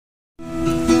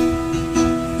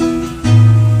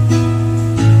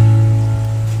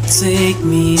Take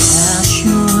me as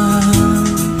you are,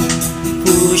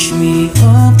 push me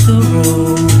off the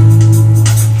road.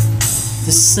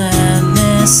 The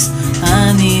sadness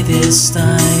I need is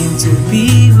time to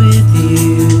be with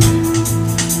you,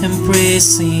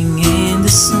 embracing in the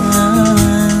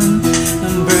sun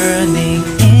and burning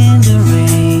in the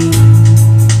rain.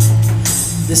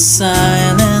 The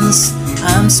silence,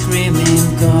 I'm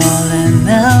screaming, calling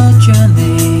out your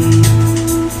name,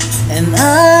 and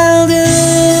I'll do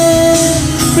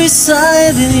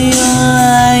reside in your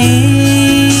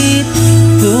light.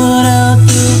 Put out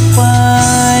the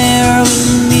fire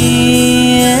with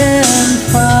me and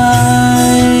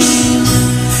find.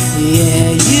 Yeah,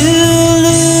 you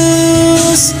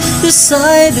lose the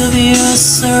sight of your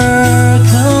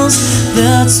circles.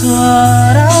 That's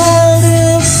what I'll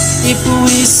do if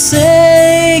we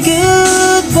say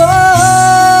goodbye.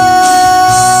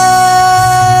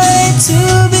 To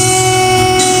be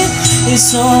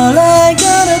is all I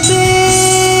gotta be,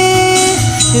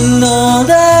 and all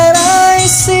that I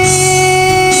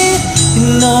see,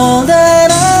 and all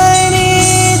that I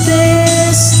need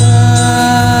this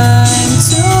time.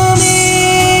 To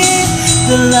me,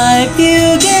 the life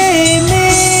you gave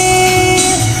me,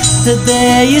 the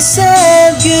day you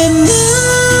said goodnight.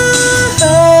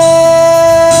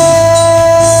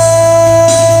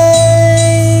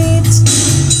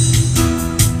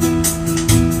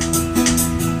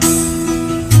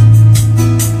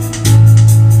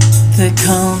 The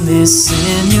calmness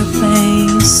in your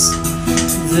face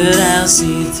that I'll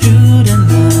see through the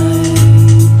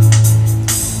night.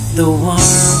 The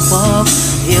warmth of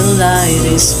your light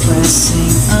is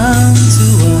pressing onto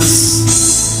us.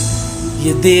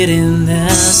 You didn't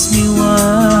ask me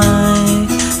why,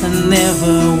 I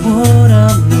never would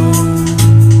have known.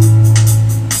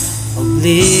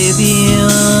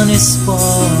 Oblivion is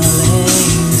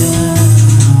falling down,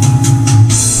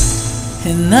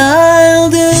 and I'll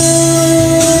do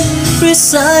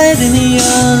reside in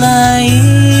your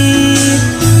light.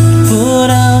 Put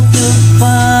out the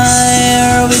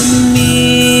fire with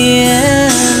me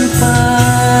and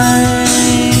find.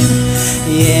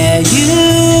 Yeah, you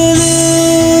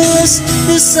lose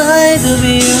the sight of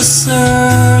your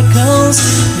circles.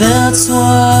 That's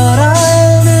what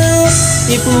I'll do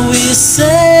if we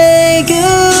say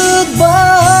goodbye.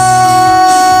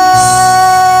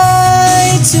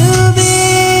 To be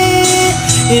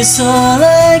is all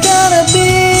I gotta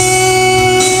be,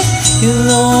 you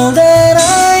know that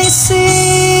I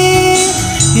see,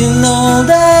 you know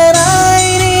that I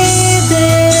need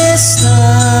this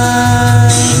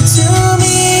time. To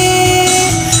me,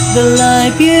 the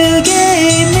life you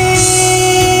gave me,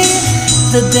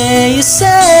 the day you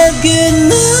said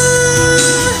goodnight.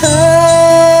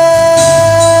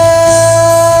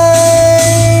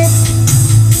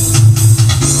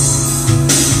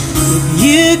 If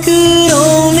you could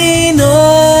only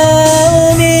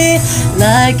know me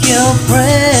like your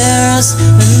prayers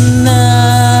and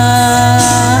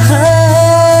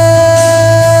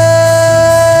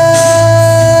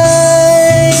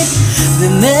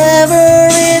then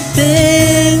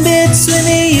everything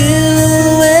between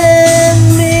you and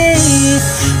me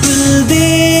will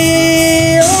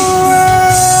be alright.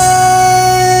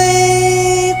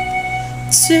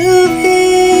 To be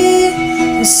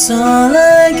is all I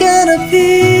gotta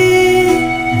be,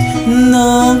 and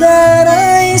all that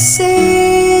I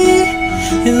see,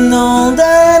 and all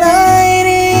that I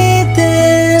need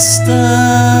this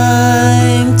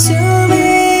time. To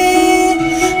me,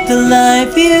 the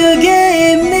life you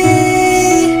gave me,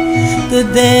 the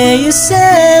day you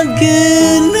said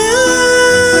goodnight.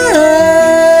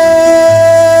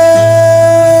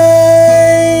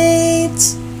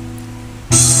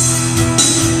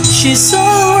 She's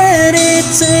already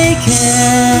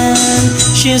taken,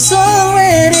 she's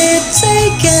already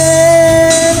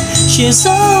taken, she's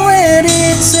already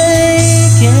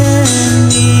taken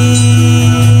me.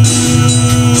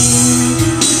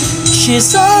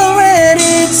 She's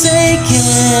already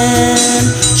taken,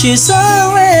 she's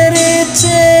already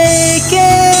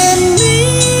taken me.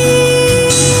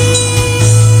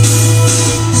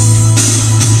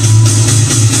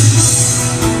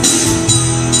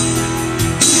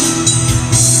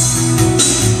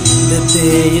 The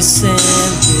day you said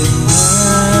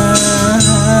goodnight.